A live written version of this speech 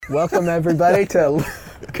Welcome everybody to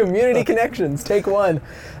Community Connections, take one,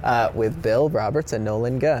 with Bill Roberts and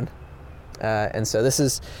Nolan Gunn. And so this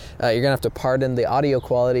is, you're gonna have to pardon the audio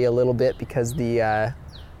quality a little bit because we're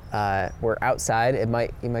outside. You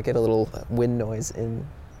might get a little wind noise in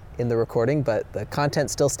the recording, but the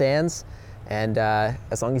content still stands. And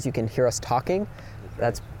as long as you can hear us talking,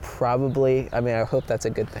 that's probably, I hope that's a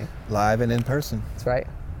good thing. Live and in person. That's right,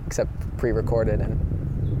 except pre-recorded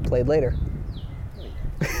and played later.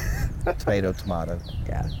 Tomato.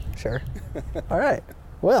 Yeah, sure. All right.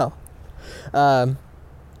 Well,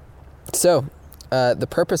 so the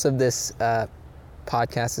purpose of this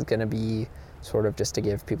podcast is going to be sort of just to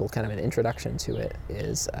give people kind of an introduction to it,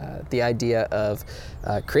 is the idea of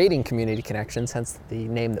creating community connections, hence the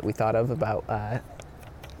name that we thought of about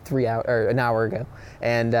an hour ago.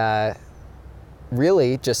 And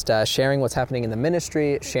really just sharing what's happening in the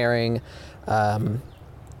ministry, sharing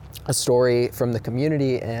a story from the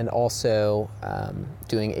community, and also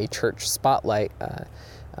doing a church spotlight,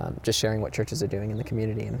 just sharing what churches are doing in the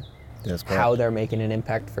community and how they're making an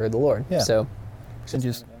impact for the Lord. Yeah. So, and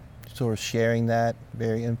just sort of sharing that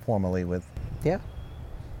very informally with. Yeah.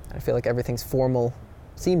 I feel like everything's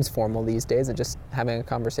seems formal these days, and just having a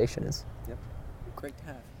conversation is. Yep. Great to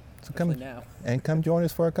have. So come now. And come join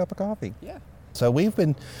us for a cup of coffee. Yeah. So we've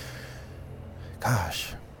been,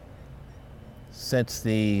 since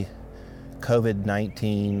the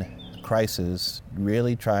COVID-19 crisis,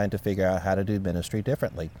 really trying to figure out how to do ministry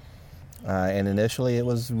differently. And initially it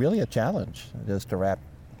was really a challenge just to wrap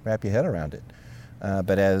your head around it.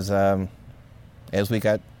 But as we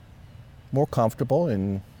got more comfortable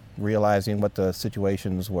in realizing what the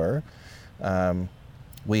situations were,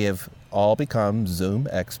 we have all become Zoom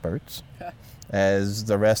experts, as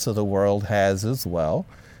the rest of the world has as well.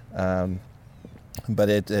 But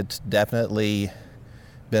it's definitely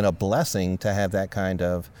been a blessing to have that kind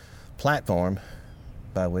of platform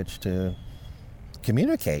by which to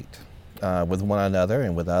communicate with one another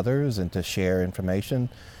and with others, and to share information.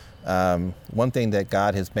 One thing that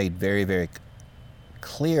God has made very, very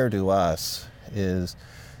clear to us is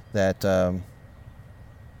that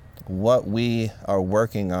what we are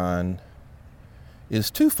working on is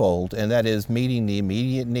twofold, and that is meeting the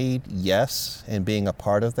immediate need, yes, and being a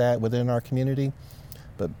part of that within our community,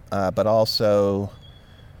 but also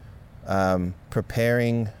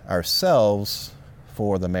preparing ourselves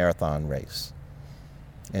for the marathon race,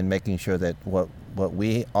 and making sure that what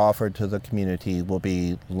we offer to the community will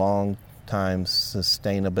be long-time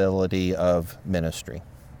sustainability of ministry.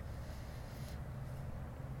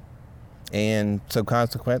 And so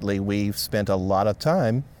consequently, we've spent a lot of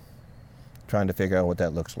time trying to figure out what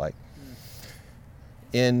that looks like.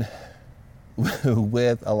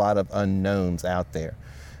 With a lot of unknowns out there.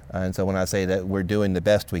 And so when I say that we're doing the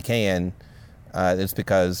best we can, it's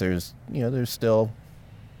because there's still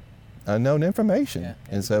unknown information. Yeah.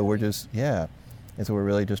 And so we're just, and so we're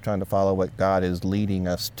really just trying to follow what God is leading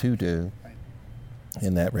us to do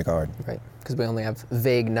in that regard. Right, because we only have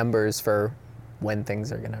vague numbers for when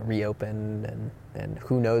things are going to reopen, and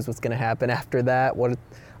who knows what's going to happen after that. What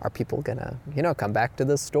are people going to, come back to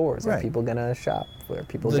the stores? Right. Are people going to shop? Are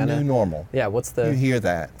people the going to... new normal. Yeah, what's the... You hear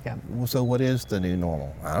that. Yeah. So what is the new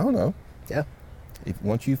normal? I don't know. Yeah.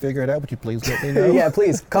 Once you figure it out, would you please let me know? Yeah,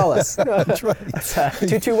 please, call us. That's right.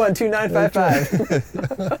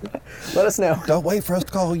 221-2955. Let us know. Don't wait for us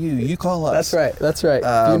to call you. You call us. That's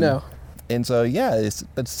right. You know. And so, it's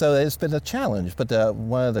been a challenge. But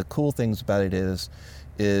one of the cool things about it is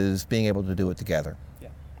being able to do it together.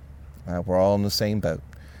 Yeah. We're all in the same boat.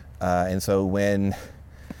 And so when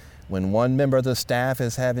one member of the staff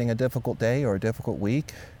is having a difficult day or a difficult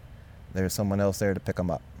week, there's someone else there to pick them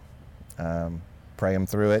up. Pray them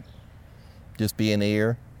through it. Just be an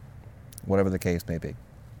ear, whatever the case may be.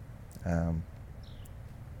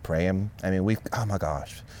 Pray them.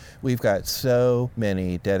 We've got so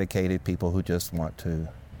many dedicated people who just want to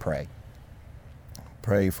pray.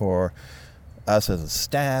 Pray for us as a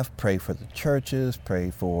staff, pray for the churches,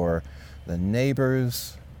 pray for the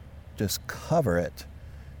neighbors. Just cover it,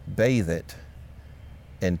 bathe it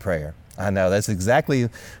in prayer. I know that's exactly,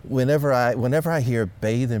 whenever I hear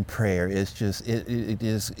bathe in prayer, it's just,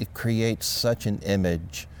 it creates such an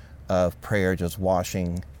image of prayer just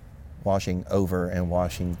washing over and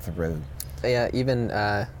washing through. Yeah, even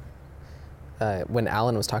when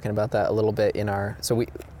Alan was talking about that a little bit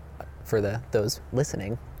for those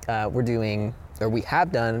listening, we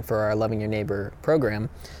have done for our Loving Your Neighbor program,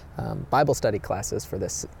 Bible study classes for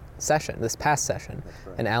this past session.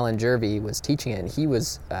 Right. And Alan Jervey was teaching it, and he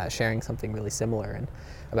was sharing something really similar and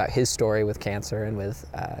about his story with cancer and with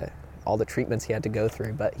all the treatments he had to go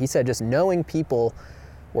through. But he said just knowing people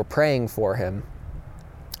were praying for him.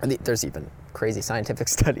 And there's even crazy scientific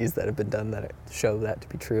studies that have been done that show that to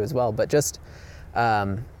be true as well. But just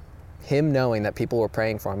him knowing that people were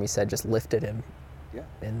praying for him, he said, just lifted him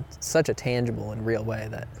in such a tangible and real way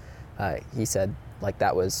that he said, like,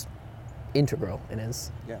 that was integral in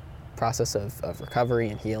his process of recovery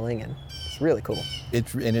and healing, and it's really cool.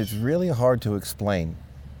 It's really hard to explain,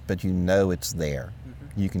 but you know it's there.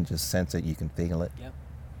 You can just sense it, you can feel it.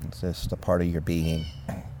 It's just a part of your being.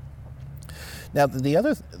 Now, the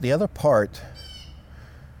other part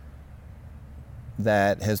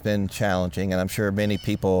that has been challenging, and I'm sure many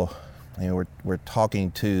people, we're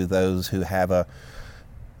talking to those who have an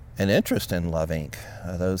interest in Love Inc.,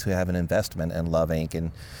 those who have an investment in Love Inc.,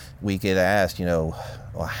 and we get asked, well,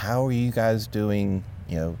 how are you guys doing,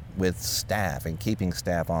 with staff and keeping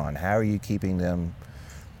staff on? How are you keeping them,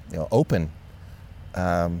 open?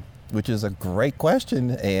 Which is a great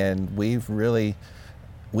question, and we've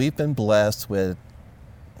been blessed with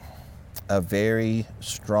a very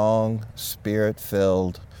strong,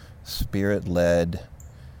 spirit-filled, spirit-led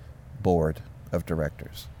board of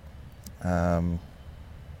directors.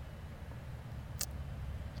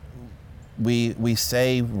 We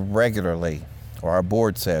say regularly, or our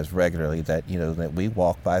board says regularly, that that we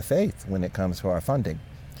walk by faith when it comes to our funding,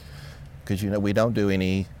 because we don't do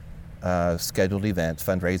any scheduled events,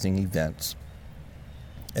 fundraising events,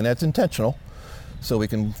 and that's intentional, so we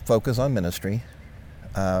can focus on ministry.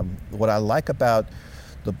 What I like about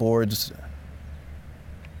the board's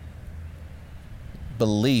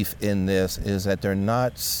belief in this is that they're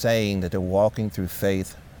not saying that they're walking through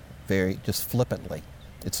faith very just flippantly.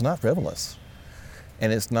 It's not frivolous,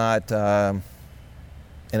 and it's not in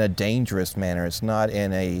a dangerous manner. It's not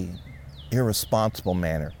in a irresponsible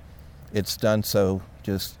manner. It's done so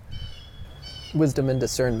just wisdom and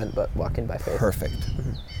discernment, but walking by faith. Perfect.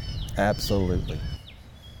 Absolutely.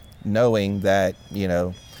 Knowing that,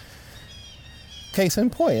 case in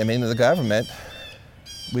point, the government,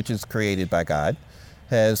 which is created by God,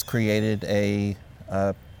 has created a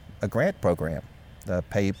grant program, the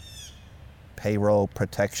Payroll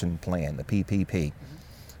Protection Plan, the PPP.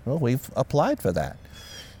 Well, we've applied for that.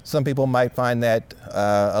 Some people might find that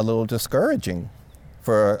a little discouraging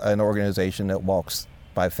for an organization that walks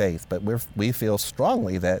by faith, but we feel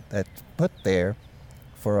strongly that that's put there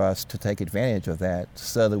for us to take advantage of that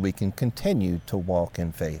so that we can continue to walk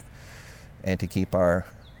in faith and to keep our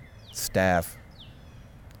staff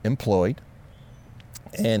employed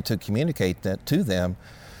and to communicate that to them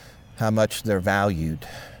how much they're valued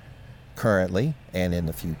currently and in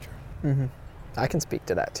the future. Mm-hmm. I can speak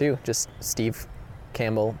to that too. Just Steve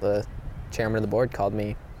Campbell, the chairman of the board, called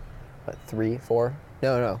me,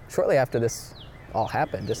 shortly after this all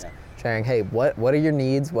happened, just sharing, hey, what are your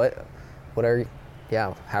needs? How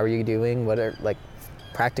are you doing? What are,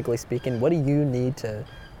 practically speaking, what do you need to,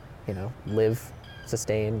 live,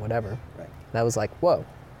 sustain, whatever? Right. And I was like, whoa,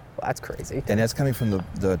 well, that's crazy. And that's coming from the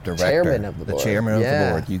director, chairman of the board. The chairman of the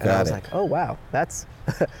board. You got it. I was like, oh wow, that's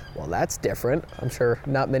that's different. I'm sure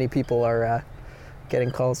not many people are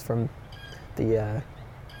getting calls from the.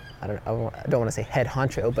 I don't want to say head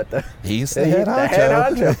honcho, but he's the head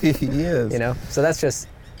honcho. He is. So that's just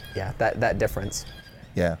that difference.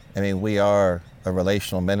 Yeah, we are a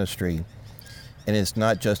relational ministry, and it's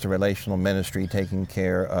not just a relational ministry taking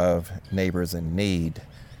care of neighbors in need.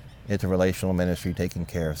 It's a relational ministry taking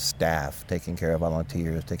care of staff, taking care of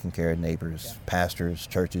volunteers, taking care of neighbors, pastors,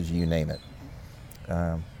 churches, you name it.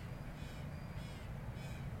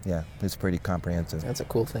 It's pretty comprehensive. That's a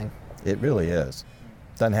cool thing. It really is.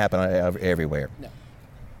 Doesn't happen everywhere. No.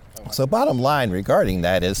 So bottom line regarding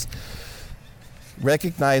that is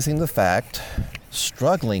recognizing the fact,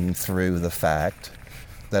 struggling through the fact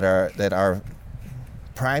that our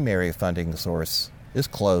primary funding source is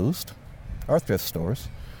closed, our thrift stores.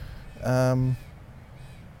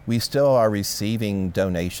 We still are receiving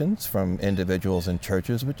donations from individuals and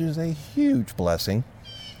churches, which is a huge blessing,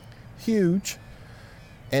 huge.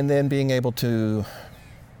 And then being able to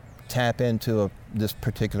tap into this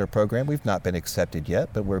particular program. We've not been accepted yet,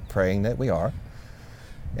 but we're praying that we are.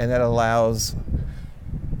 And that allows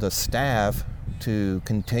the staff to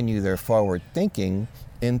continue their forward thinking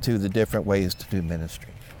into the different ways to do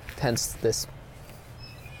ministry. Hence this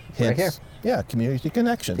right here. Yeah, community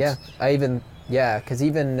connections. Yeah, because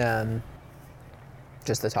even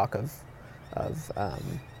just the talk of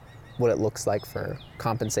what it looks like for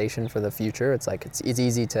compensation for the future. It's like it's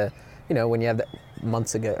easy to, when you have that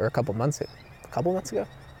a couple months ago,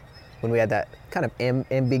 when we had that kind of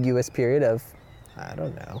ambiguous period of, I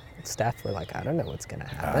don't know, staff were like, I don't know what's going to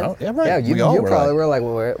happen. Yeah, right. Yeah, you probably were like,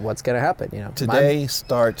 well, what's going to happen? Today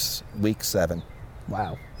starts week 7.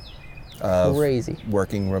 Wow. of Crazy.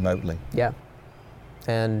 working remotely. Yeah.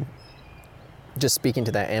 And just speaking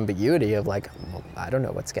to that ambiguity of like, well, I don't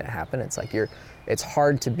know what's going to happen. It's like it's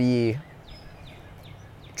hard to be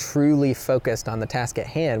truly focused on the task at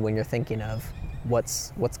hand when you're thinking of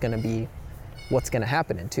what's going to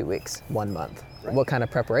happen in 2 weeks, 1 month. Right. What kind of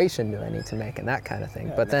preparation do I need to make and that kind of thing.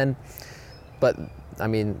 Yeah, But I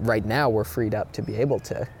mean, right now we're freed up to be able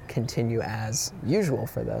to continue as usual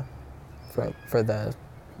for the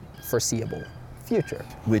foreseeable future.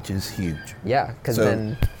 Which is huge. Yeah, because So,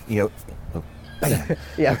 then, bam.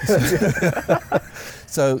 yeah.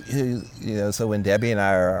 So, so when Debbie and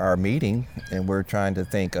I are meeting and we're trying to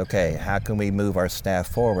think, okay, how can we move our staff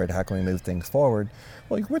forward? How can we move things forward?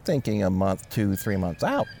 Well, we're thinking a month, 2, 3 months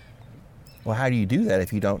out. Well, how do you do that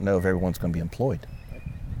if you don't know if everyone's going to be employed?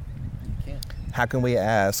 You can't. How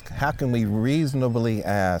can we reasonably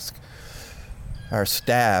ask our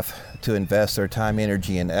staff to invest their time,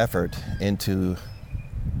 energy, and effort into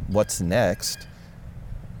what's next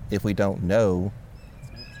if we don't know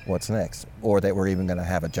what's next or that we're even going to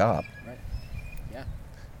have a job? Right. Yeah.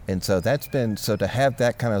 And so to have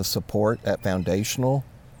that kind of support, that foundational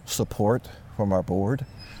support from our board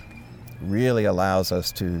really allows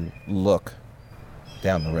us to look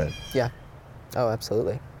down the road. Yeah. Oh,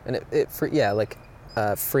 absolutely. And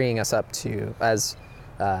freeing us up to, as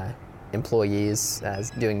employees,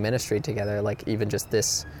 as doing ministry together, like even just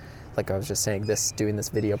this, like I was just saying, doing this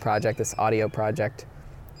video project, this audio project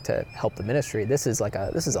to help the ministry. This is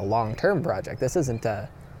a long-term project. This isn't a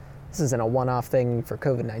one-off thing for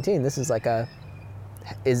COVID-19. This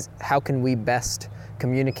is how can we best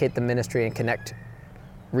communicate the ministry and connect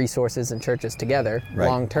resources and churches together Right.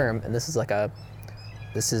 long term, and this is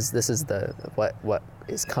what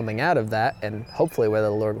is coming out of that, and hopefully whether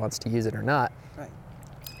the Lord wants to use it or not, Right.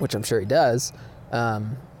 which I'm sure he does,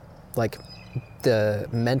 like the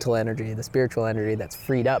mental energy, the spiritual energy that's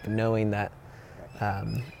freed up knowing that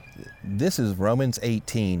This is Romans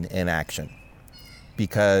 18 in action,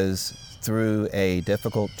 because through a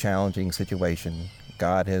difficult, challenging situation,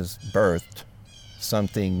 God has birthed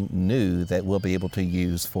something new that we'll be able to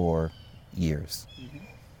use for years. Mm-hmm.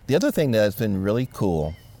 The other thing that's been really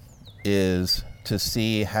cool is to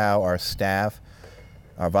see how our staff,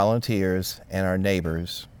 our volunteers, and our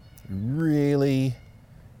neighbors really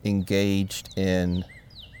engaged in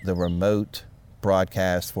the remote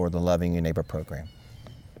broadcast for the Loving Your Neighbor program.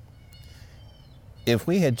 If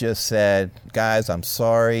we had just said, guys, I'm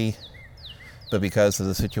sorry, but because of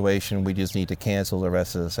the situation, we just need to cancel the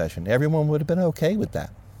rest of the session, everyone would have been okay with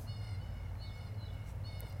that.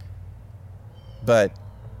 But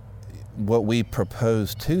what we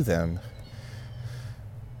proposed to them,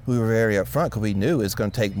 we were very upfront because we knew it's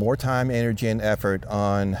going to take more time, energy, and effort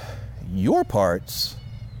on your parts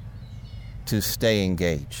to stay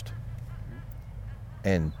engaged.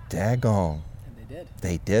 And daggone, And they did.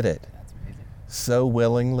 they did it That's amazing. so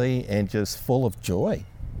willingly and just full of joy.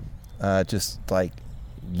 Just like,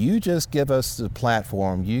 you just give us the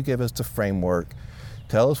platform, you give us the framework,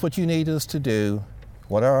 tell us what you need us to do,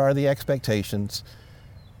 what are the expectations,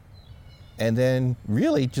 and then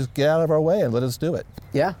really just get out of our way and let us do it.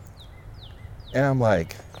 yeah, And I'm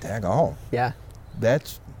like, daggone, yeah.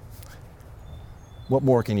 what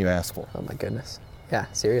more can you ask for? Oh my goodness.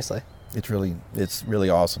 Yeah, seriously. It's really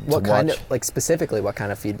awesome What to kind watch. of, like specifically, what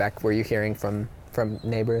kind of feedback were you hearing from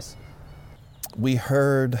neighbors? We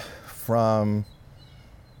heard from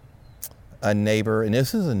a neighbor, and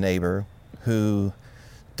this is a neighbor who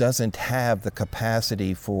doesn't have the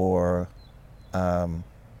capacity for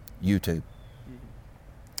YouTube.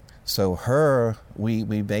 So we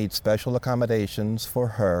made special accommodations for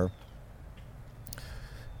her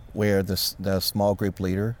where the small group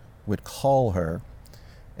leader would call her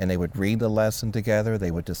and they would read the lesson together, they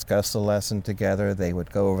would discuss the lesson together, they would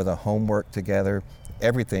go over the homework together.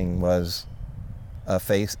 Everything was a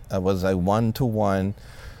one-to-one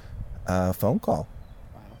phone call.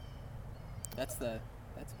 Wow. That's better.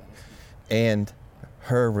 And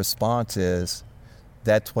her response is,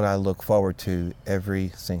 that's what I look forward to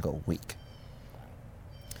every single week.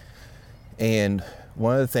 And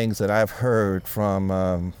one of the things that I've heard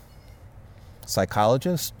from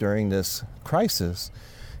psychologists during this crisis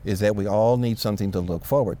is that we all need something to look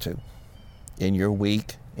forward to in your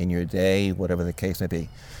week, in your day, whatever the case may be,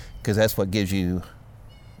 because that's what gives you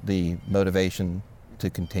the motivation to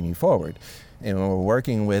continue forward. And when we're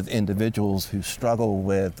working with individuals who struggle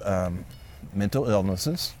with mental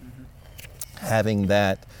illnesses, having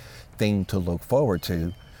that thing to look forward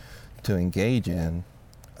to engage in,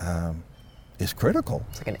 is critical.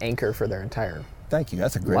 It's like an anchor for their entire Thank you.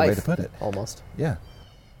 That's a great life, way to put it. almost. Yeah.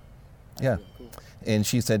 Yeah. Cool. And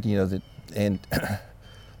she said, that, and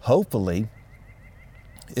hopefully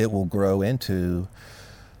it will grow into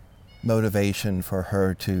motivation for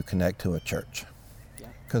her to connect to a church. Yeah.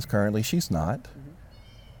 Because currently she's not,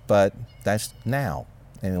 but that's now.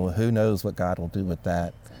 And who knows what God will do with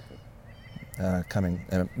that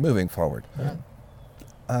moving forward.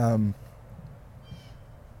 Yeah.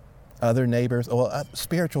 Other neighbors,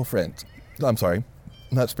 spiritual friends. I'm sorry,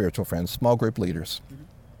 not spiritual friends, small group leaders.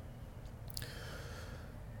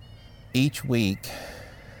 Each week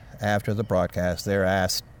after the broadcast, they're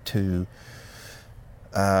asked to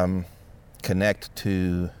connect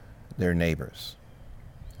to their neighbors.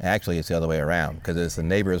 Actually, it's the other way around, because it's the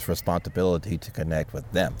neighbor's responsibility to connect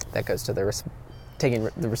with them. That goes to taking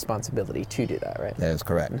the responsibility to do that, right? That is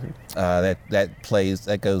correct.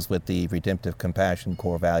 That goes with the redemptive compassion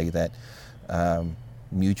core value, that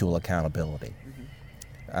mutual accountability.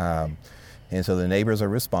 And so the neighbors are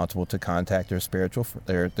responsible to contact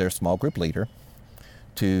their small group leader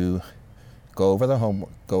to go over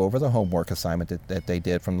the homework assignment that they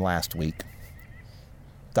did from last week.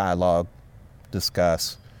 Dialogue,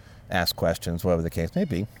 discuss, ask questions, whatever the case may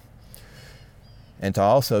be. And to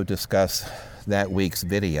also discuss that week's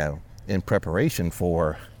video in preparation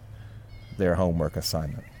for their homework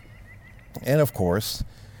assignment. And of course,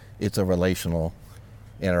 it's a relational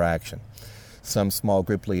interaction. Some small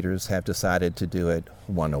group leaders have decided to do it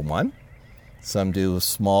one-on-one. Some do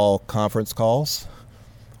small conference calls,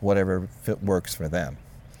 whatever works for them.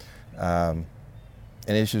 And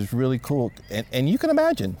it's just really cool. And you can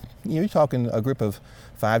imagine, you're talking a group of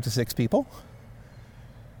 5 to 6 people.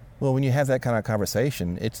 Well, when you have that kind of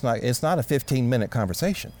conversation, it's not a 15-minute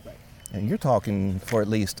conversation. Right. And you're talking for at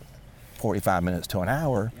least 45 minutes to an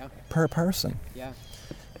hour per person. Yeah.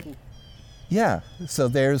 Yeah, so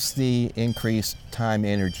there's the increased time,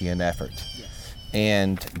 energy, and effort. Yes.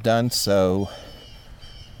 And done so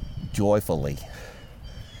joyfully.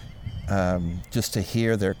 Just to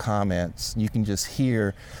hear their comments, you can just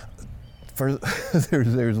hear.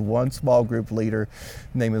 There's one small group leader,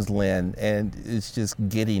 name is Lynn, and it's just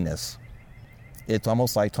giddiness. It's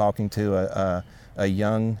almost like talking to a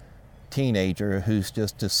young teenager who's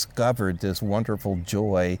just discovered this wonderful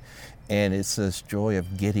joy, and it's this joy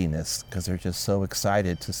of giddiness because they're just so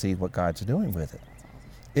excited to see what God's doing with it.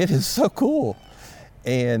 It is so cool.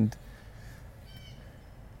 And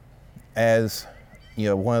as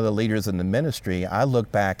one of the leaders in the ministry, I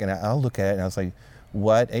look back and I'll look at it and I was like,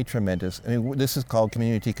 what a tremendous, this is called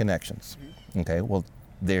community connections. Okay, well,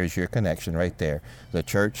 there's your connection right there. The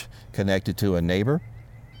church connected to a neighbor.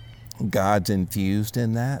 God's infused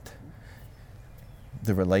in that.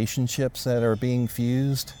 The relationships that are being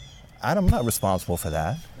fused, I'm not responsible for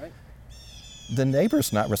that. Right. The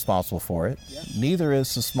neighbor's not responsible for it. Yeah. Neither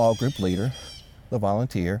is the small group leader, the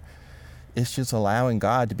volunteer. It's just allowing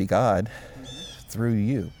God to be God through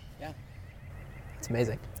you. Yeah. It's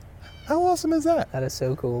amazing. How awesome is that? That is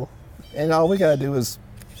so cool. And all we got to do is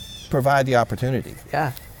provide the opportunity.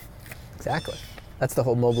 Yeah, exactly. That's the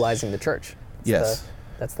whole mobilizing the church. Yes.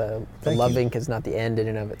 That's the Thank love you. Inc. is not the end in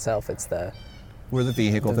and of itself. It's We're the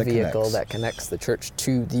vehicle that connects. that connects the church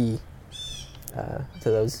to to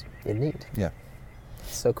those in need. Yeah.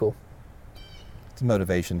 So cool. It's a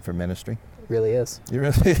motivation for ministry. It really is.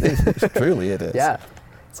 Truly it is. Yeah.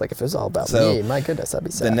 It's like if it was all about So, me, my goodness, I'd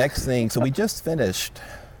be sad. The next thing, so we just finished,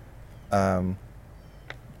 Loving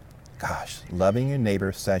Your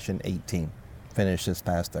Neighbor Session 18. Finished this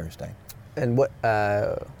past Thursday. And what?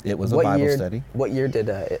 It was a what Bible year, study. What year did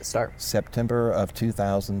it start? September of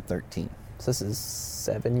 2013. So this is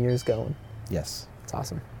 7 years going. Yes. It's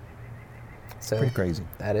awesome. So Pretty crazy.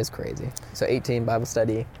 that is crazy. So 18 Bible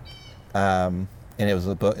study. And it was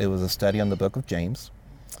a study on the book of James.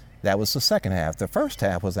 That was the second half. The first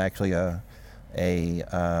half was actually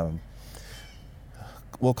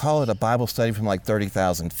we'll call it a Bible study from like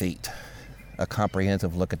 30,000 feet, a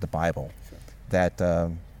comprehensive look at the Bible that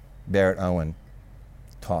Barrett Owen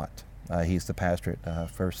taught. He's the pastor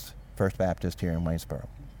at First Baptist here in Waynesboro.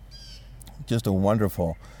 Just a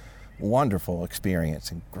wonderful, wonderful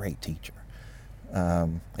experience and great teacher.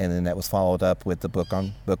 And then that was followed up with the book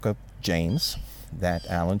of James that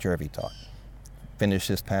Alan Jervey taught. Finished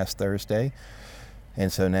this past Thursday,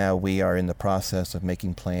 and so now we are in the process of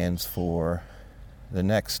making plans for the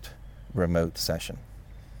next remote session,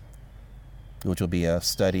 which will be a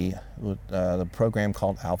study, the program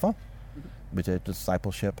called Alpha, which is a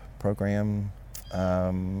discipleship program.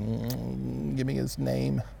 Give me his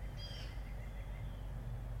name.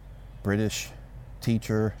 British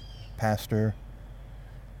teacher, pastor.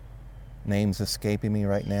 Name's escaping me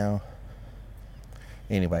right now.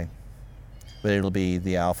 Anyway, but it'll be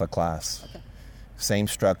the Alpha class. Okay. same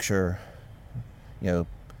structure,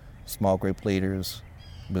 small group leaders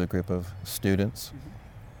with a group of students.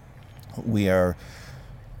 We are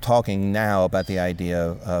talking now about the idea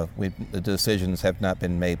of the decisions have not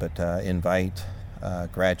been made, but invite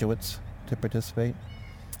graduates to participate,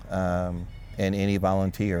 and any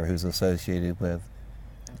volunteer who's associated with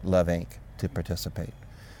Love Inc. to participate.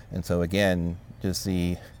 And so again, just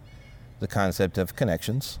the concept of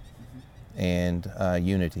connections and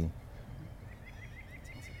unity.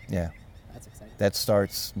 Yeah. That's exciting. That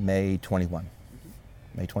starts May 21,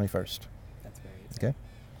 May 21st. That's very exciting.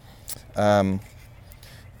 Okay.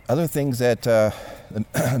 Other things that the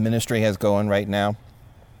ministry has going right now,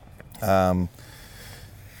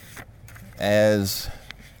 as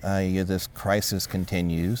this crisis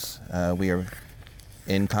continues, we are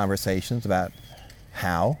in conversations about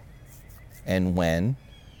how and when,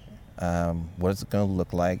 what is it going to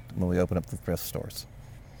look like when we open up the thrift stores.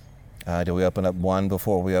 Do we open up one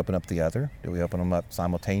before we open up the other? Do we open them up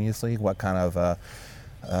simultaneously? What kind of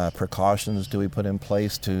precautions do we put in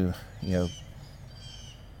place to,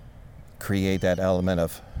 create that element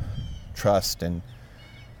of trust and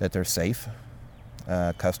that they're safe?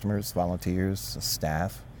 Customers, volunteers,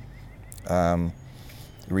 staff.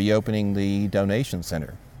 Reopening the donation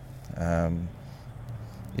center.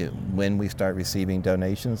 When we start receiving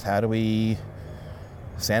donations, how do we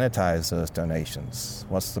sanitize those donations?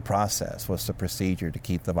 What's the process? What's the procedure to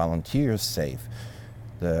keep the volunteers safe?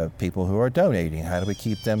 The people who are donating, how do we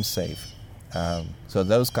keep them safe? So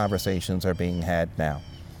those conversations are being had now.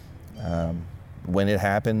 When it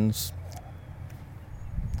happens,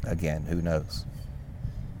 again, who knows?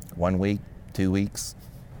 1 week, 2 weeks,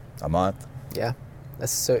 a month? Yeah.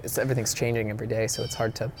 Everything's changing every day, so it's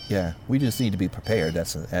hard to... Yeah, we just need to be prepared.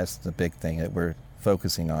 That's the big thing that we're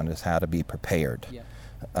focusing on, is how to be prepared. Yeah.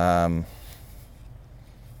 And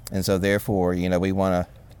so therefore, we want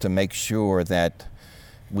to make sure that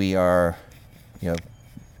we are,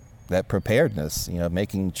 that preparedness,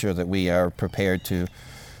 making sure that we are prepared to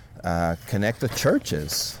connect the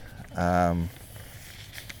churches,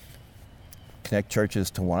 connect churches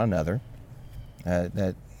to one another.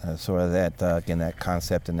 That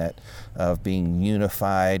concept and that of being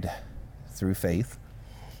unified through faith,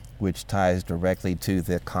 which ties directly to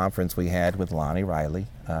the conference we had with Lonnie Riley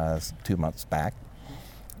 2 months back.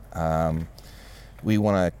 We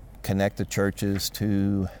want to connect the churches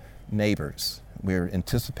to neighbors. We're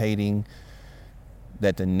anticipating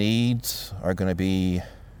that the needs are going to be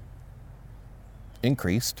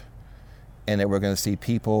increased, and that we're going to see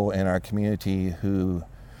people in our community who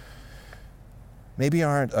maybe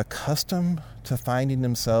aren't accustomed to finding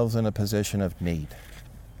themselves in a position of need.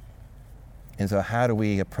 And so how do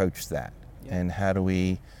we approach that? Yeah. And how do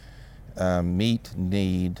we meet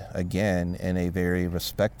need, again, in a very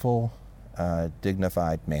respectful,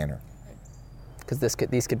 dignified manner? Because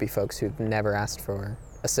these could be folks who've never asked for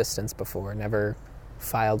assistance before, never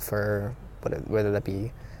filed for whether that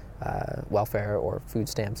be welfare or food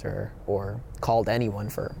stamps or called anyone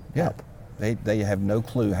for help. They have no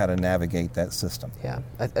clue how to navigate that system. Yeah,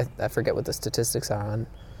 I forget what the statistics are on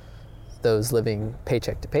those living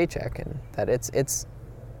paycheck to paycheck, and that it's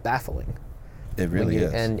baffling. It really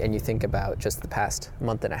is. And you think about just the past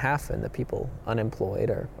month and a half and the people unemployed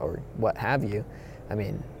or what have you. I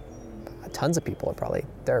mean, tons of people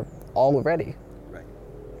they're all already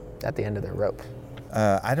at the end of their rope.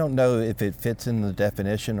 I don't know if it fits in the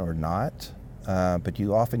definition or not, but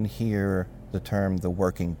you often hear the term the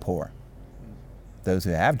working poor. Those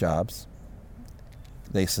who have jobs,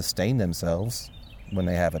 they sustain themselves when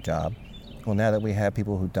they have a job. Well, now that we have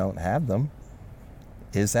people who don't have them,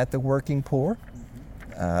 is that the working poor?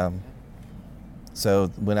 So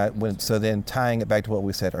then tying it back to what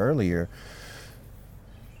we said earlier,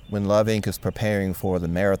 when Love Inc. is preparing for the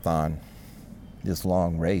marathon, this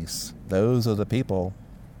long race, those are the people,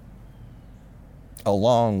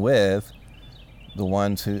 along with the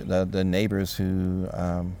ones the neighbors who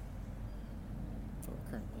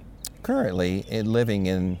currently living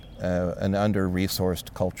in an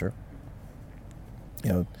under-resourced culture.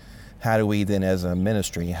 How do we then, as a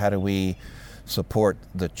ministry, how do we support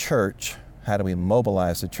the church? How do we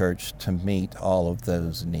mobilize the church to meet all of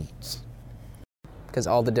those needs? Because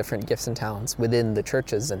all the different gifts and talents within the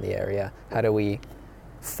churches in the area, how do we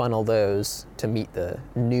funnel those to meet the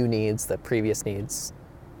new needs, the previous needs,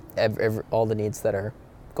 all the needs that are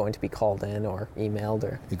going to be called in or emailed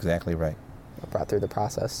or exactly right, brought through the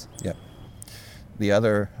process? Yep. The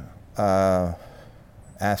other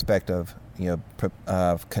aspect of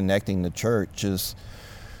connecting the church is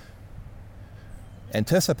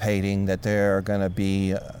anticipating that there are going to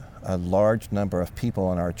be a large number of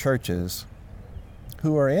people in our churches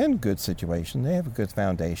who are in good situation. They have a good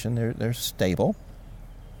foundation. They're stable.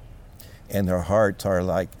 And their hearts are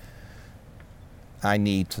like, I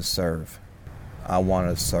need to serve. I want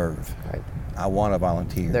to serve. Right. I want to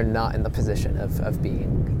volunteer. They're not in the position of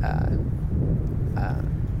being,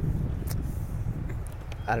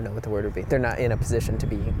 I don't know what the word would be. They're not in a position to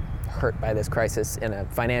be hurt by this crisis in a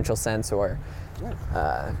financial sense, or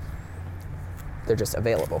they're just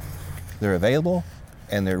available. They're available,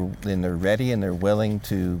 and they're ready, and they're willing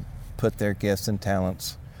to put their gifts and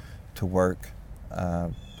talents to work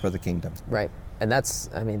for the kingdom. Right. And that's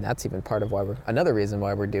even part of why another reason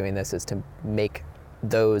why we're doing this is to make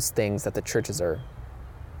those things that the churches are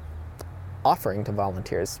offering to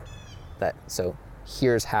volunteers so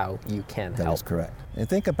here's how you can help. That is correct. And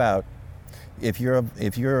think about if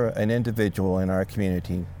you're an individual in our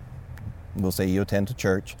community, we'll say you attend a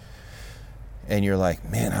church, and you're like,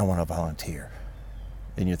 man, I want to volunteer.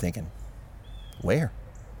 And you're thinking, where?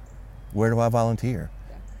 Where do I volunteer?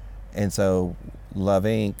 Yeah. And so Love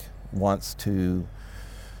Inc. wants to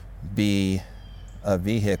be a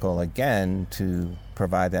vehicle again to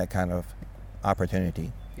provide that kind of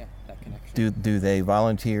opportunity. Yeah, that connection. Do they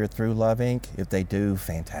volunteer through Love Inc.? If they do,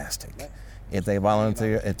 fantastic. Right. If they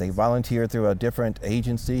volunteer through a different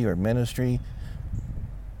agency or ministry,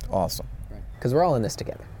 awesome. Right. Because we're all in this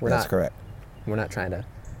together. That's correct. We're not trying to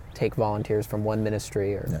take volunteers from one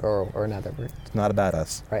ministry or another. It's not about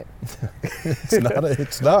us. Right.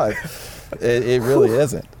 It's not. It really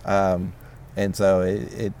isn't. And so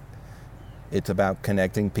it's about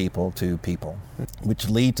connecting people to people, which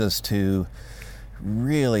leads us to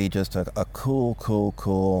really just a cool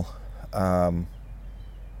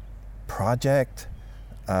project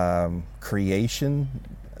creation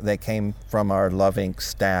that came from our Love Inc.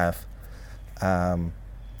 staff.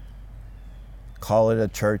 Call it a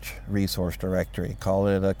church resource directory, call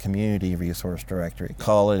it a community resource directory,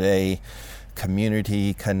 call it a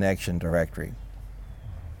community connection directory.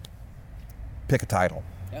 Pick a title.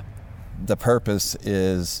 Yeah. The purpose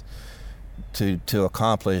is to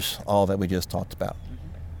accomplish all that we just talked about.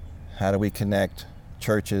 Mm-hmm. How do we connect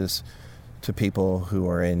churches to people who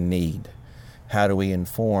are in need? How do we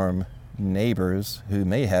inform neighbors who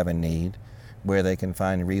may have a need where they can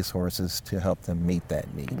find resources to help them meet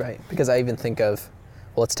that need? Right, because I even think of,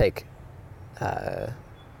 let's take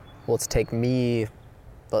me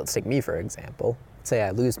for example.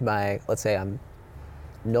 Let's say I'm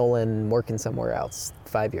Nolan working somewhere else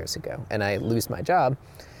 5 years ago, and I lose my job.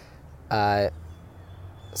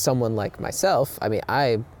 Someone like myself, I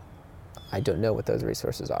don't know what those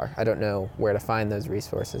resources are. I don't know where to find those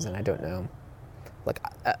resources, and I don't know,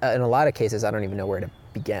 in a lot of cases, I don't even know where to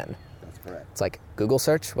begin. Correct. It's like Google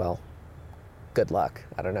search, well, good luck.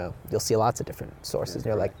 I don't know. You'll see lots of different sources. And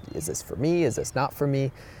you're like, is this for me? Is this not for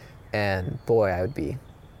me? And boy, I would be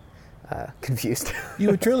confused.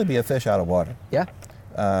 You would truly be a fish out of water. Yeah.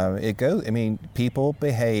 People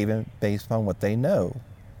behave based on what they know.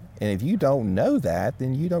 And if you don't know that,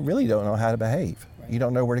 then you don't know how to behave. Right. You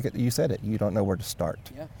don't know where to get, you said it, you don't know where to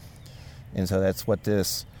start. Yeah. And so that's what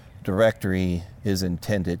this directory is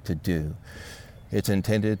intended to do. It's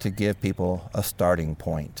intended to give people a starting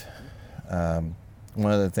point.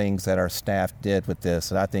 One of the things that our staff did with this,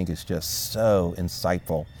 that I think is just so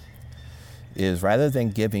insightful, is rather than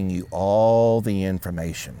giving you all the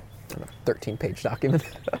information. 13-page document.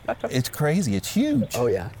 It's crazy. It's huge. Oh,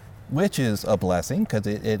 yeah. Which is a blessing because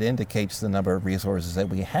it indicates the number of resources that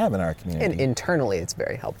we have in our community. And internally, it's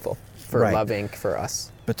very helpful for Love Inc., for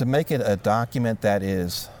us. But to make it a document that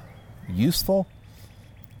is useful,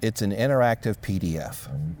 it's an interactive PDF.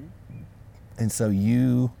 Mm-hmm. And so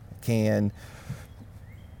you can,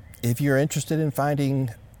 if you're interested in finding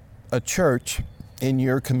a church in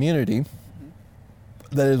your community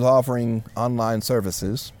that is offering online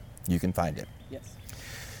services, you can find it. Yes.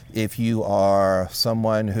 If you are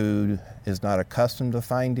someone who is not accustomed to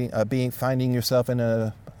finding yourself in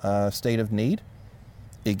a state of need,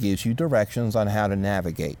 it gives you directions on how to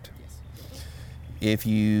navigate. Yes. If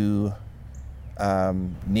you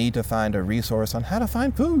need to find a resource on how to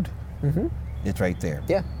find food, mm-hmm. It's right there.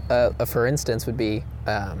 Yeah. For instance would be,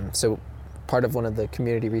 so part of one of the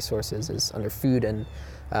community resources is under food and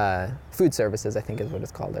food services, I think is what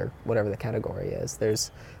it's called, or whatever the category is.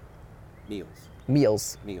 There's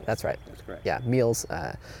Meals. That's right. That's correct. Yeah, meals.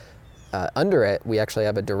 Under it, we actually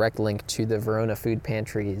have a direct link to the Verona Food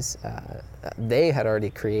Pantries. They had already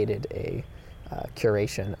created a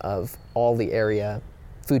curation of all the area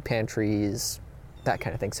food pantries, that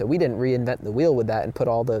kind of thing. So we didn't reinvent the wheel with that and put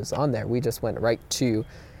all those on there. We just went right to,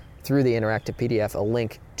 through the interactive PDF, a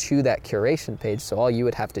link to that curation page. So all you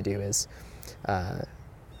would have to do is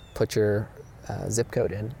put your zip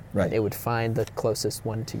code in, Right. and it would find the closest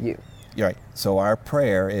one to you. You're right. So our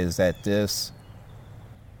prayer is that this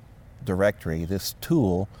directory, this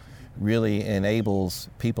tool, really enables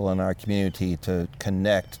people in our community to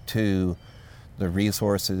connect to the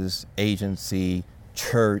resources, agency,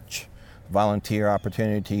 church, volunteer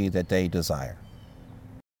opportunity that they desire.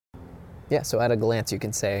 Yeah, so at a glance you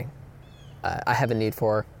can say, I have a need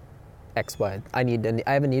for X, Y. I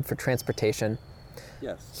have a need for transportation.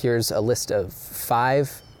 Yes. Here's a list of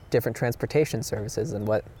 5 different transportation services, and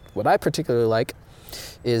what I particularly like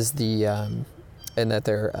is and that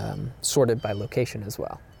they're sorted by location as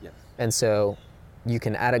well. Yes. And so you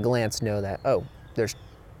can at a glance know that, oh, there's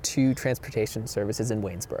 2 transportation services in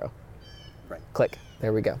Waynesboro. Right. Click,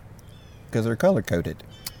 there we go. Because they're color coded,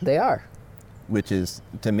 They are. which is,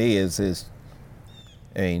 to me,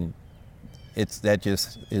 that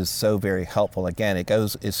just is so very helpful. Again,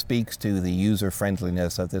 it speaks to the user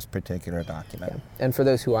friendliness of this particular document. Yeah. And for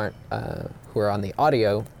those who are on the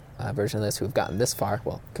audio version of this, who have gotten this far,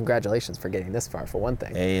 well, congratulations for getting this far, for one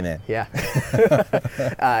thing. Amen. Yeah.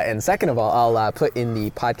 And second of all, I'll put in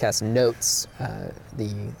the podcast notes a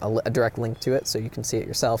direct link to it so you can see it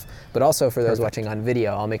yourself. But also for those watching on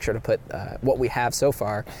video, I'll make sure to put what we have so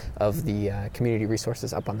far of the community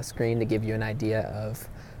resources up on the screen to give you an idea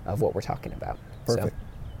of what we're talking about. Perfect.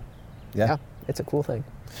 So, Yeah. it's a cool thing.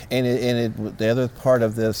 And the other part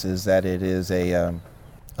of this is that it is a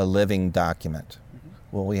living document.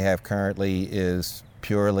 What we have currently is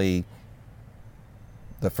purely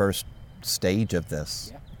the first stage of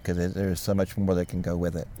this, because there's so much more that can go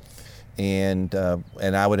with it. And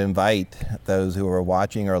I would invite those who are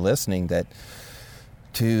watching or listening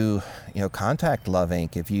to contact Love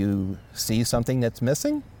Inc. If you see something that's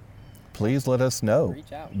missing, please let us know.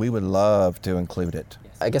 Reach out. We would love to include it.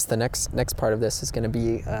 I guess the next part of this is going to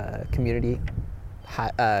be community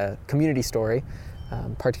story.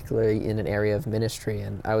 Particularly in an area of ministry,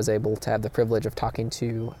 and I was able to have the privilege of talking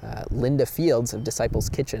to Linda Fields of Disciples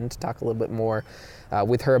Kitchen to talk a little bit more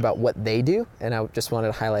with her about what they do, and I just wanted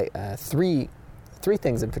to highlight three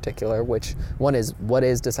things in particular, which one is, what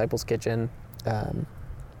is Disciples Kitchen?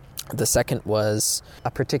 The second was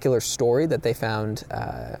a particular story that they found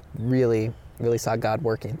really saw God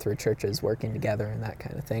working through churches working together and that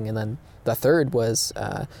kind of thing. And then the third was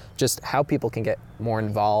just how people can get more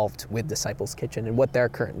involved with Disciples Kitchen and what their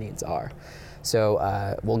current needs are. So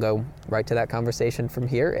we'll go right to that conversation from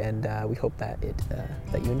here, and we hope that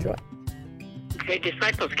that you enjoy. Okay,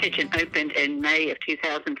 Disciples Kitchen opened in May of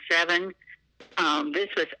 2007. This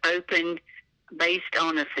was opened based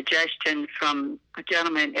on a suggestion from a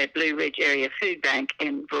gentleman at Blue Ridge Area Food Bank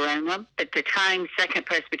in Verona. At the time, Second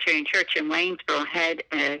Presbyterian Church in Waynesboro had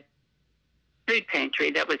a food pantry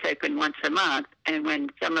that was open once a month. And when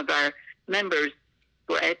some of our members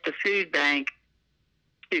were at the food bank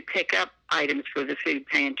to pick up items for the food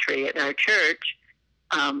pantry at our church,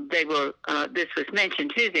 this was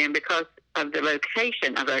mentioned to them because of the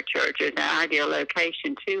location of our church. It's an ideal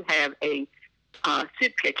location to have a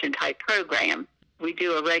soup kitchen type program. We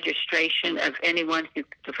do a registration of anyone who,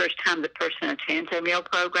 the first time the person attends our meal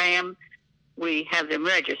program, we have them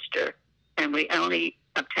register, and we only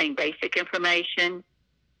obtain basic information,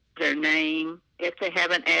 their name, if they have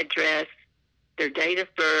an address, their date of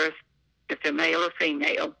birth, if they're male or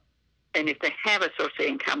female, and if they have a source of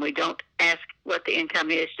income. We don't ask what the income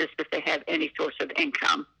is, just if they have any source of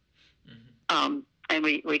income. And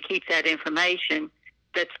we keep that information.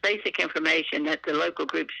 That's basic information that the local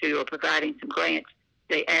groups who are providing some grants,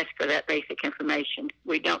 they ask for that basic information.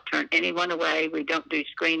 We don't turn anyone away. We don't do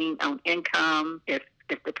screening on income. If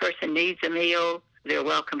the person needs a meal, they're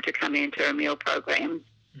welcome to come into our meal programs.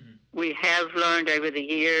 Mm-hmm. We have learned over the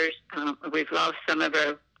years, we've lost some of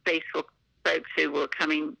our faithful folks who were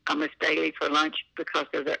coming almost daily for lunch because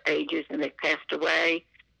of their ages and they passed away,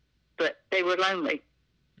 but they were lonely.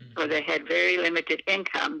 Or they had very limited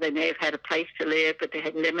income. They may have had a place to live, but they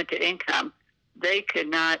had limited income. They could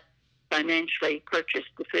not financially purchase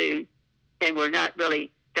the food and were not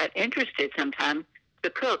really that interested sometimes to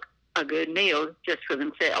cook a good meal just for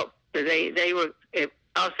themselves. So it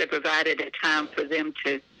also provided a time for them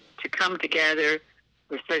to come together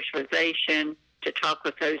for socialization, to talk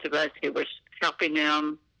with those of us who were helping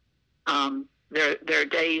them. There are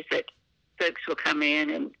days that folks will come in,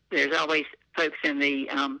 and there's always folks in the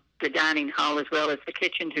dining hall as well as the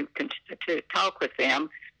kitchen who can to talk with them.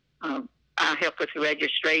 I help with the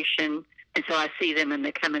registration, and so I see them and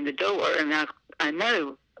they come in the door, and I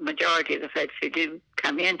know the majority of the folks who do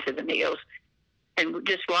come into the meals, and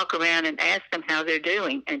just walk around and ask them how they're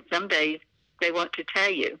doing. And some days they want to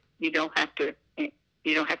tell you. You don't have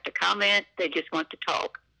to comment. They just want to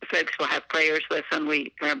talk. folks will have prayers with them.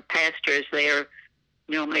 Our pastor is there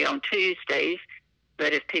normally on Tuesdays,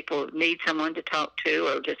 but if people need someone to talk to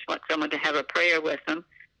or just want someone to have a prayer with them,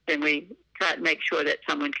 then we try to make sure that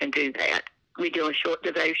someone can do that. We do a short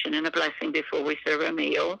devotion and a blessing before we serve a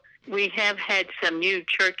meal. We have had some new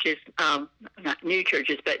churches, not new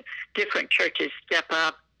churches, but different churches step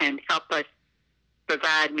up and help us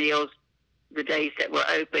provide meals the days that we're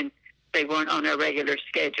open. They weren't on our regular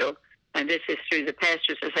schedule. And this is through the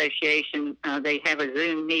Pastors Association. They have a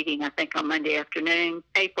Zoom meeting, I think, on Monday afternoon.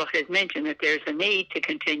 April has mentioned that there's a need to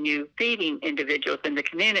continue feeding individuals in the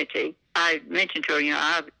community. I mentioned to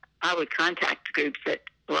her, I would contact groups that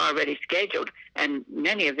were already scheduled, and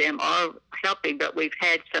many of them are helping, but we've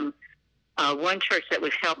had some, one church that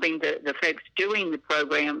was helping the folks doing the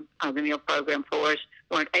program, the meal program for us,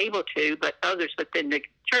 weren't able to, but others within the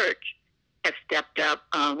church have stepped up.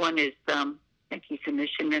 One is, I think he's a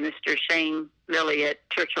mission minister, Shane Lilly at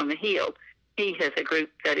Church on the Hill. He has a group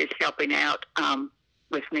that is helping out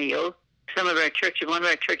with meals. One of our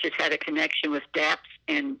churches had a connection with DAPS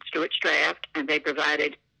in Stuarts Draft, and they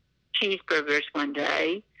provided cheeseburgers one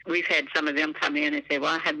day. We've had some of them come in and say,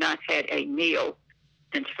 well, I have not had a meal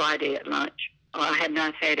since Friday at lunch, or I have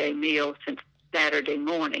not had a meal since Saturday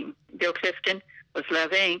morning. Bill Clifton with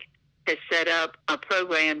Love Inc. has set up a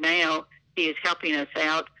program now. He is helping us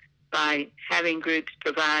out by having groups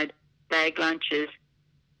provide bag lunches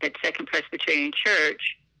at Second Presbyterian Church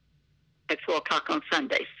at 4 o'clock on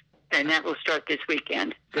Sundays. And that will start this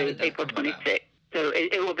weekend, April 26th. So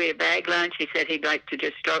it will be a bag lunch. He said he'd like to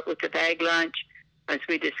just start with the bag lunch as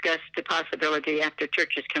we discussed the possibility after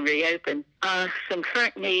churches can reopen. Some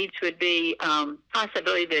current needs would be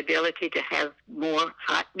possibly the ability to have more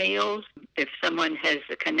hot meals. If someone has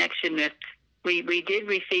a connection with, we did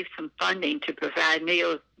receive some funding to provide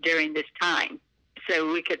meals during this time.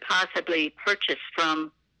 So we could possibly purchase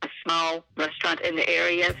from a small restaurant in the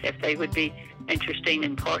area if they would be interested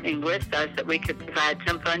in partnering with us, that we could provide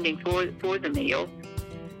some funding for the meal.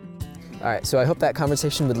 All right, so I hope that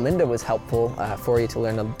conversation with Linda was helpful for you to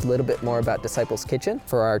learn a little bit more about Disciples Kitchen.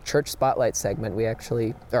 For our Church Spotlight segment,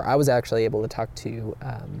 I was actually able to talk to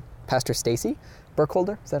Pastor Stacy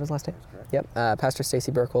Burkholder. Is that his last name? Yep, Pastor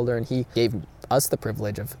Stacy Burkholder, and he gave us the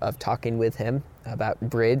privilege of talking with him about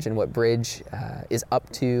Bridge and what Bridge is up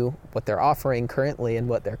to, what they're offering currently, and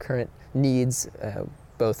what their current needs,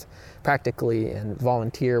 both practically and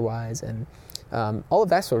volunteer-wise, and all of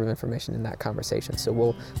that sort of information in that conversation. So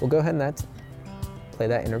we'll go ahead and play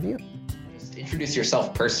that interview. Just introduce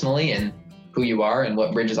yourself personally and who you are and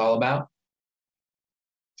what Bridge is all about.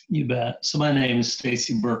 You bet. So my name is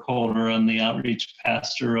Stacy Burkholder. I'm the outreach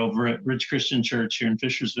pastor over at Bridge Christian Church here in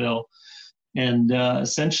Fishersville. And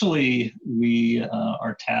essentially, we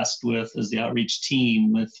are tasked with, as the outreach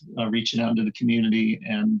team, with reaching out into the community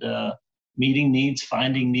and meeting needs,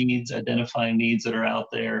 finding needs, identifying needs that are out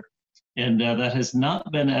there. And that has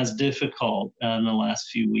not been as difficult in the last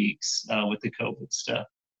few weeks with the COVID stuff.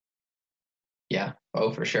 Yeah,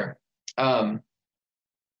 for sure.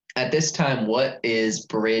 At this time, what is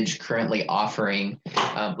Bridge currently offering?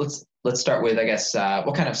 Let's start with, I guess,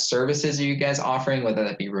 what kind of services are you guys offering, whether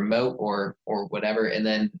that be remote or whatever, and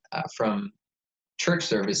then from church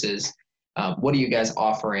services, what are you guys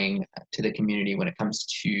offering to the community when it comes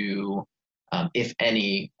to, if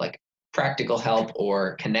any, like practical help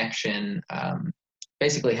or connection?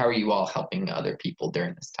 Basically, how are you all helping other people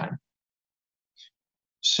during this time?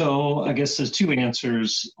 So I guess there's two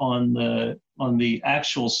answers on the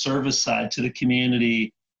actual service side to the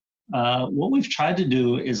community. What we've tried to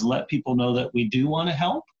do is let people know that we do want to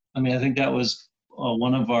help. I mean, I think that was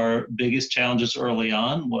one of our biggest challenges early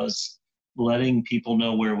on, was letting people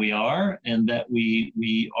know where we are and that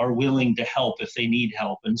we are willing to help if they need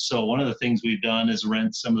help. And so one of the things we've done is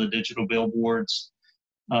rent some of the digital billboards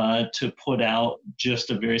to put out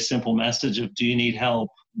just a very simple message of, do you need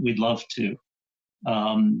help? We'd love to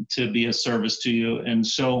be a service to you. And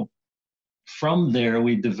so from there,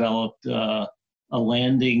 we developed a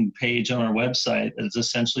landing page on our website that's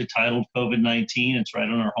essentially titled COVID-19. It's right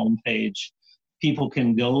on our homepage. People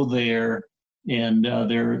can go there, and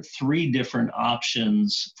there are 3 different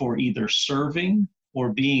options for either serving or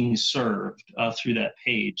being served through that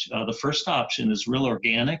page. The first option is real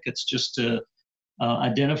organic. It's just to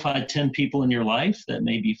identify 10 people in your life that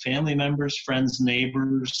may be family members, friends,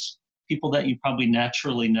 neighbors, people that you probably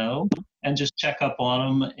naturally know, and just check up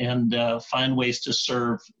on them and find ways to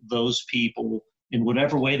serve those people in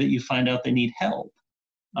whatever way that you find out they need help.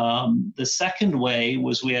 The second way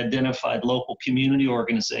was we identified local community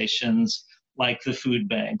organizations like the food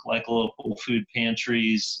bank, like local food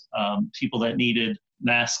pantries, people that needed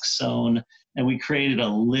masks sewn, And we created a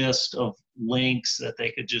list of links that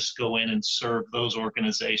they could just go in and serve those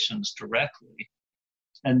organizations directly.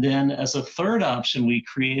 And then as a third option, we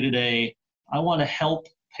created a I want to help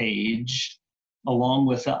page along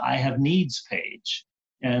with the I have needs page.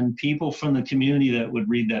 And people from the community that would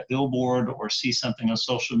read that billboard or see something on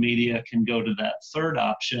social media can go to that third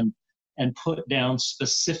option and put down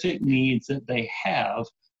specific needs that they have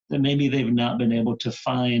that maybe they've not been able to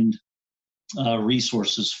find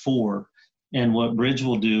resources for. And what Bridge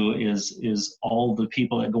will do is all the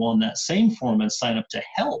people that go on that same form and sign up to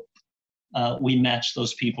help, we match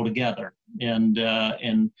those people together. And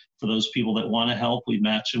for those people that want to help, we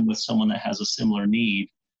match them with someone that has a similar need.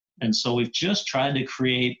 And so we've just tried to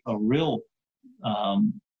create a real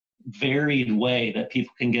varied way that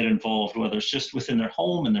people can get involved, whether it's just within their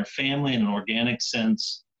home and their family in an organic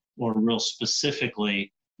sense, or real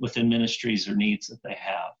specifically within ministries or needs that they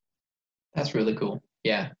have. That's really cool.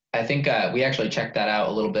 Yeah, I think we actually checked that out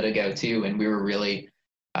a little bit ago too, and we were really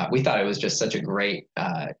we thought it was just such a great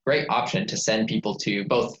option to send people to,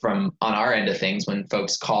 both from on our end of things when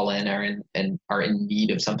folks call in and are in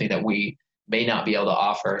need of something that we may not be able to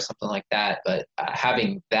offer or something like that. But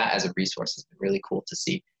having that as a resource has been really cool to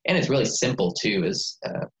see, and it's really simple too. Is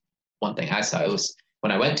one thing I saw. It was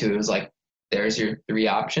when I went to it was like, there's your 3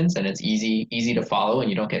 options, and it's easy to follow, and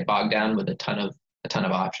you don't get bogged down with a ton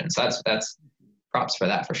of options. So that's props for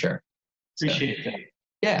that for sure. Appreciate that.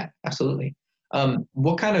 Yeah, absolutely.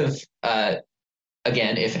 What kind of,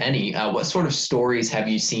 again, if any, what sort of stories have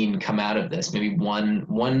you seen come out of this? Maybe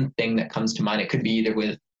one thing that comes to mind. It could be either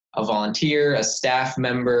with a volunteer, a staff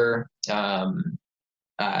member,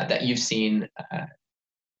 that you've seen,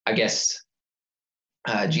 I guess,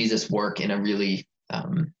 Jesus work in a really,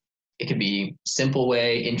 it could be simple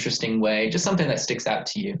way, interesting way, just something that sticks out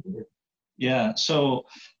to you. Yeah, so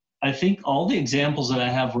I think all the examples that I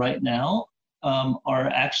have right now are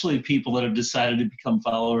actually people that have decided to become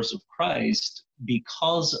followers of Christ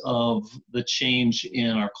because of the change in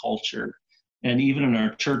our culture and even in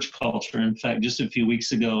our church culture. In fact, just a few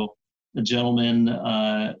weeks ago, a gentleman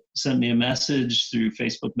sent me a message through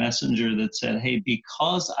Facebook Messenger that said, hey,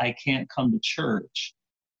 because I can't come to church,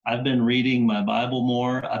 I've been reading my Bible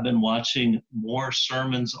more, I've been watching more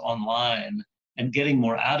sermons online and getting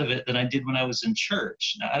more out of it than I did when I was in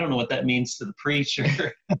church. Now, I don't know what that means to the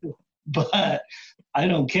preacher, but I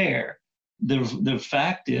don't care. The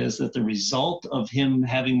fact is that the result of him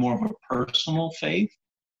having more of a personal faith,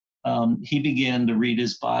 he began to read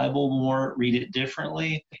his Bible more, read it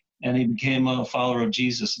differently, and he became a follower of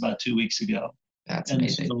Jesus about 2 weeks ago. That's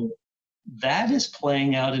amazing. So that is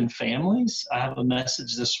playing out in families. I have a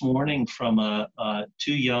message this morning from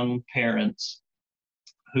 2 young parents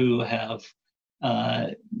who have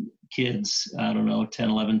kids, I don't know, 10,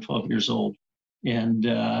 11, 12 years old. And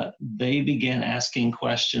they began asking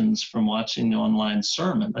questions from watching the online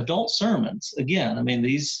sermon, adult sermons. Again, I mean,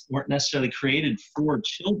 these weren't necessarily created for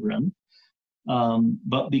children,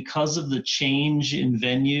 but because of the change in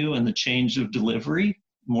venue and the change of delivery,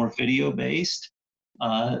 more video-based,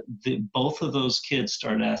 both of those kids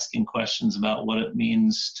started asking questions about what it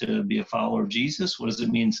means to be a follower of Jesus. What does it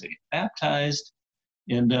mean to get baptized?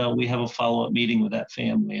 And we have a follow-up meeting with that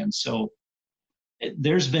family. And so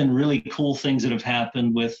there's been really cool things that have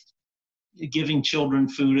happened with giving children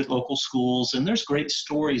food at local schools, and there's great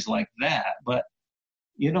stories like that. But,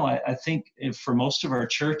 you know, I think for most of our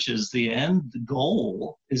churches, the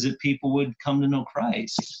goal is that people would come to know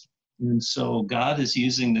Christ. And so God is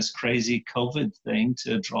using this crazy COVID thing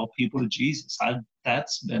to draw people to Jesus.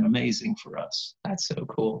 That's been amazing for us. That's so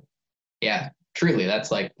cool. Yeah, truly,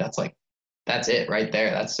 that's it right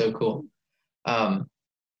there. That's so cool.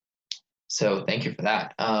 So thank you for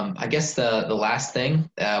that. I guess the last thing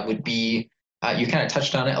would be, you kind of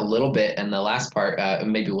touched on it a little bit in the last part,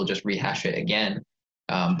 maybe we'll just rehash it again.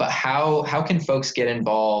 But how can folks get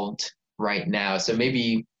involved right now? So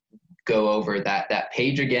maybe go over that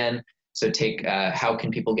page again. So take how can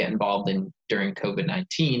people get involved during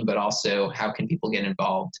COVID-19, but also how can people get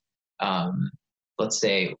involved? Let's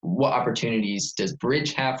say, what opportunities does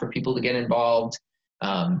Bridge have for people to get involved?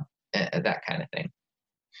 That kind of thing.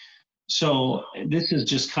 So this is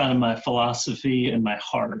just kind of my philosophy and my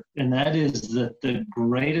heart, and that is that the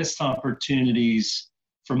greatest opportunities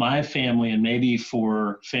for my family, and maybe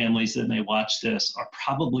for families that may watch this, are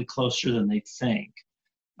probably closer than they think.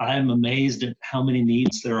 I'm amazed at how many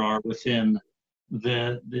needs there are within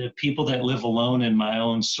the people that live alone in my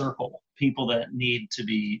own circle, people that need to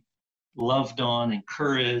be loved on,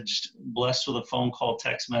 encouraged, blessed with a phone call,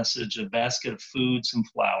 text message, a basket of food, some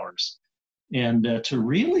flowers. And to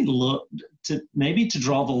really look, to maybe to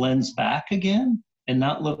draw the lens back again and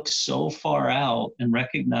not look so far out and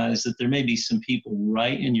recognize that there may be some people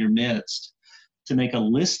right in your midst, to make a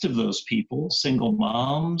list of those people, single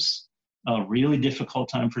moms, a really difficult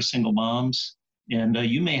time for single moms. And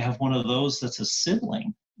you may have one of those that's a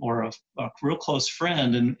sibling or a real close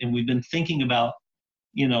friend. And we've been thinking about,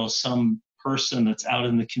 some person that's out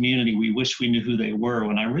in the community. We wish we knew who they were,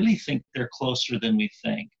 when I really think they're closer than we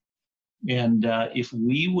think. And if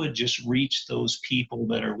we would just reach those people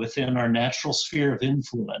that are within our natural sphere of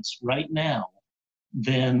influence right now,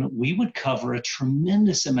 then we would cover a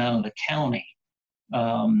tremendous amount of the county,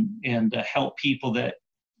 and help people that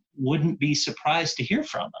wouldn't be surprised to hear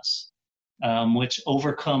from us, which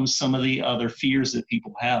overcomes some of the other fears that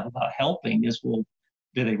people have about helping. Is, well,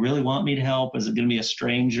 do they really want me to help? Is it going to be a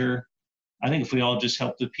stranger? I think if we all just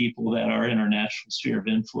help the people that are in our natural sphere of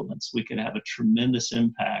influence, we could have a tremendous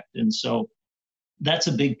impact. And so that's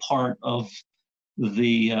a big part of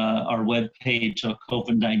our web page, our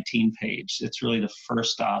COVID-19 page. It's really the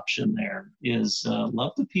first option there is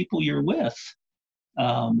love the people you're with.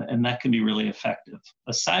 And that can be really effective.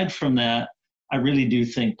 Aside from that, I really do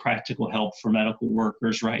think practical help for medical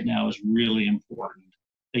workers right now is really important.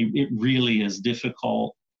 It really is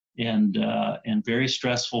difficult and very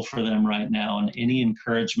stressful for them right now. And any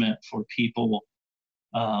encouragement for people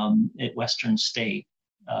at Western State,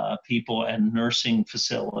 people and nursing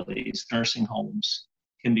facilities, nursing homes,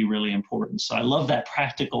 can be really important. So I love that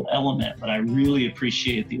practical element, but I really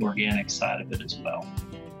appreciate the organic side of it as well.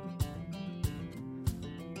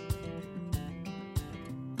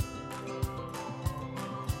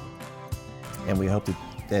 And we hope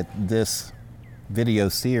that this video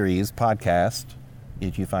series podcast,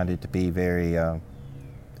 if you find it to be very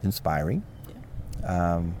inspiring,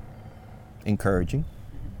 encouraging,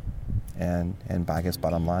 and I guess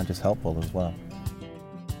bottom line, just helpful as well.